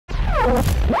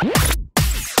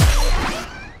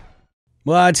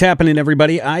What's happening,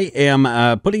 everybody? I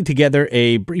am putting together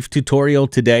a brief tutorial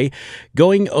today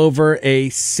going over a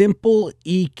simple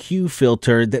EQ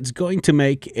filter that's going to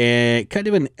make a kind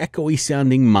of an echoey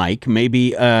sounding mic,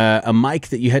 maybe a mic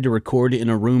that you had to record in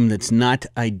a room that's not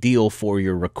ideal for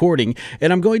your recording.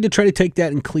 And I'm going to try to take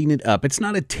that and clean it up. It's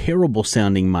not a terrible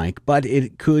sounding mic, but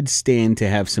it could stand to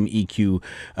have some EQ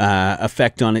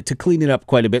effect on it to clean it up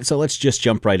quite a bit. So let's just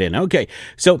jump right in. Okay,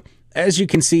 so as you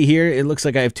can see here, it looks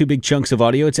like I have two big chunks of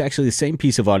audio. It's actually the same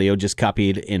piece of audio, just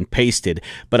copied and pasted.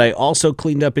 But I also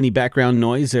cleaned up any background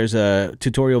noise. There's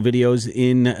tutorial videos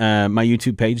in my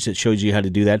YouTube page that shows you how to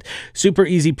do that. Super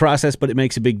easy process, but it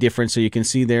makes a big difference. So you can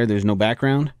see there's no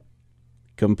background.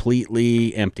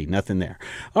 Completely empty, nothing there.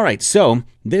 All right, so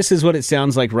this is what it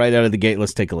sounds like right out of the gate.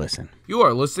 Let's take a listen. You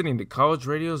are listening to College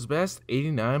Radio's Best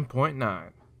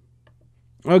 89.9.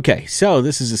 Okay, so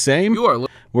this is the same.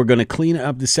 We're going to clean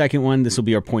up the second one. This will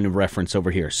be our point of reference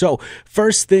over here. So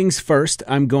first things first,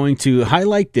 I'm going to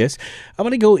highlight this. I'm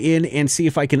going to go in and see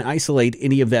if I can isolate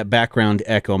any of that background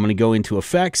echo. I'm going to go into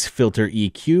Effects, Filter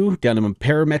EQ, down to my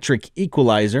Parametric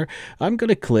Equalizer. I'm going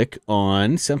to click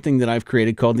on something that I've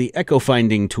created called the Echo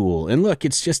Finding tool. And look,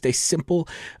 it's just a simple,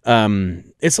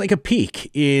 it's like a peak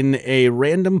in a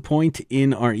random point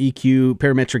in our EQ,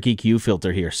 Parametric EQ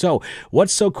filter here. So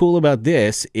what's so cool about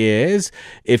this is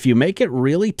if you make it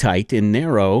really tight and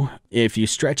narrow, if you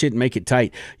stretch it and make it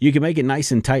tight, you can make it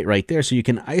nice and tight right there so you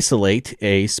can isolate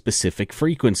a specific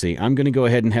frequency. I'm going to go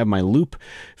ahead and have my loop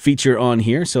feature on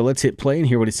here. So let's hit play and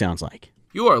hear what it sounds like.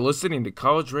 You are listening to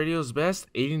College Radio's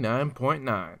Best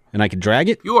 89.9. And I can drag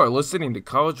it. You are listening to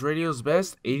College Radio's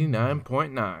Best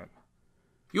 89.9.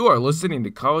 You are listening to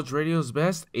College Radio's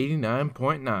Best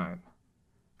 89.9.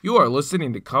 You are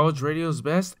listening to College Radio's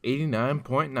Best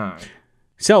 89.9.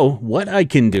 So what I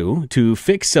can do to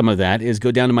fix some of that is go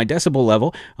down to my decibel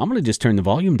level. I'm going to just turn the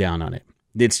volume down on it.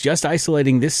 It's just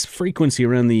isolating this frequency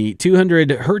around the 200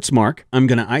 hertz mark. I'm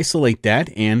going to isolate that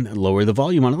and lower the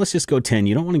volume on it. Let's just go 10.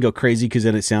 You don't want to go crazy because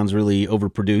then it sounds really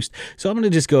overproduced. So I'm going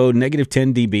to just go negative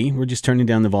 10 dB. We're just turning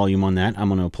down the volume on that. I'm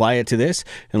going to apply it to this,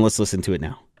 and let's listen to it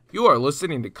now. You are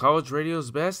listening to College Radio's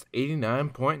Best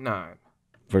 89.9.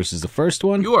 Versus the first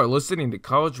one. You are listening to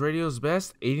College Radio's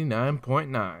Best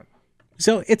 89.9.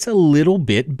 So it's a little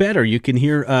bit better. You can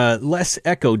hear less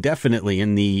echo definitely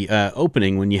in the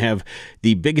opening when you have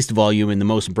the biggest volume and the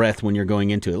most breath when you're going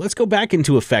into it. Let's go back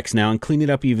into effects now and clean it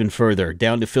up even further.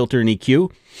 Down to filter and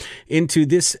EQ. Into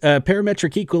this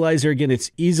parametric equalizer. Again,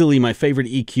 it's easily my favorite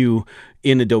EQ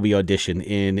in Adobe Audition,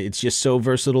 and it's just so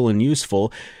versatile and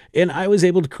useful. And I was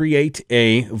able to create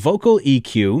a vocal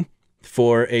EQ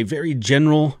for a very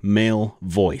general male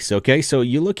voice. Okay, so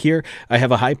you look here, I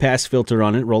have a high pass filter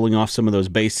on it, rolling off some of those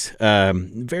bass,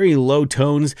 very low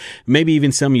tones, maybe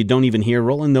even some you don't even hear,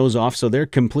 rolling those off so they're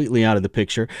completely out of the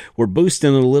picture. We're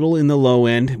boosting a little in the low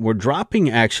end. We're dropping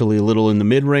actually a little in the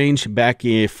mid-range, back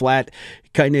flat,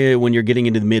 kind of when you're getting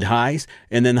into the mid-highs.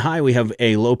 And then high, we have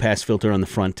a low-pass filter on the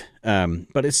front,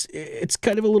 but it's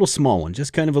kind of a little small one,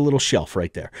 just kind of a little shelf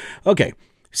right there. Okay.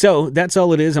 So that's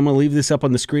all it is. I'm going to leave this up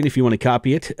on the screen if you want to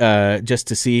copy it just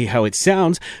to see how it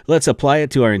sounds. Let's apply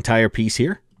it to our entire piece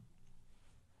here.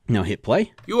 Now hit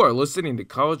play. You are listening to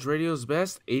College Radio's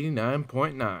Best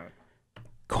 89.9.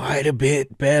 Quite a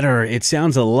bit better. It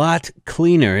sounds a lot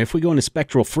cleaner. If we go into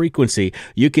spectral frequency,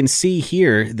 you can see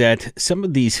here that some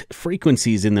of these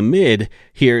frequencies in the mid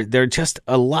here, they're just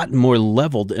a lot more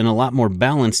leveled and a lot more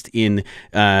balanced in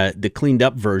the cleaned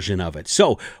up version of it.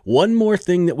 So one more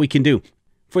thing that we can do.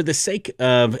 For the sake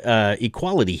of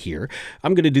equality here,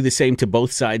 I'm going to do the same to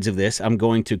both sides of this. I'm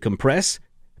going to compress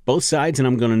both sides, and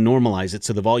I'm going to normalize it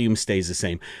so the volume stays the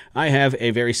same. I have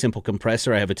a very simple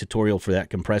compressor. I have a tutorial for that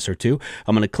compressor too.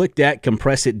 I'm going to click that,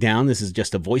 compress it down. This is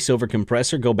just a voiceover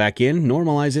compressor. Go back in,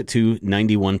 normalize it to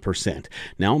 91%.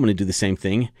 Now I'm going to do the same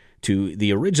thing to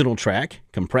the original track,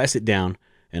 compress it down,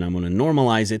 and I'm going to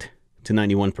normalize it to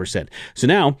 91%. So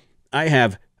now I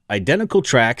have identical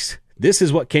tracks. This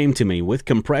is what came to me with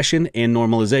compression and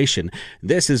normalization.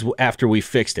 This is after we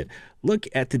fixed it. Look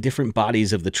at the different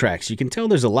bodies of the tracks. You can tell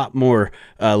there's a lot more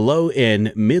low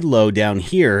and mid-low down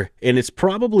here, and it's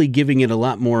probably giving it a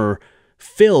lot more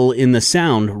fill in the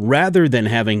sound rather than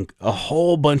having a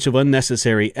whole bunch of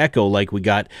unnecessary echo like we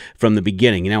got from the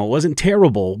beginning. Now, it wasn't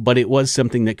terrible, but it was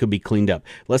something that could be cleaned up.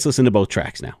 Let's listen to both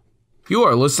tracks now. You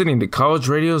are listening to College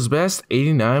Radio's Best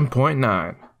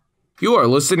 89.9. You are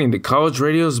listening to College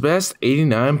Radio's Best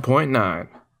 89.9.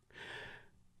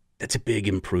 That's a big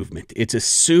improvement. It's a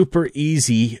super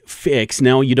easy fix.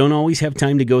 Now, you don't always have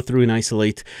time to go through and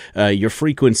isolate your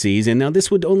frequencies. And now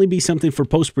this would only be something for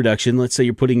post-production. Let's say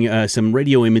you're putting some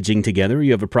radio imaging together.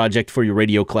 You have a project for your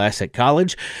radio class at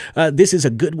college. This is a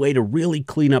good way to really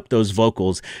clean up those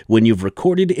vocals when you've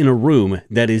recorded in a room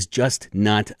that is just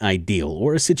not ideal,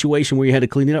 or a situation where you had to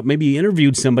clean it up. Maybe you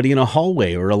interviewed somebody in a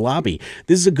hallway or a lobby.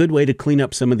 This is a good way to clean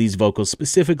up some of these vocals,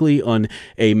 specifically on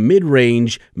a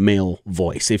mid-range male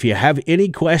voice. If you have any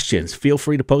questions, feel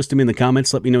free to post them in the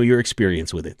comments. Let me know your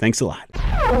experience with it. Thanks a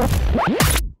lot.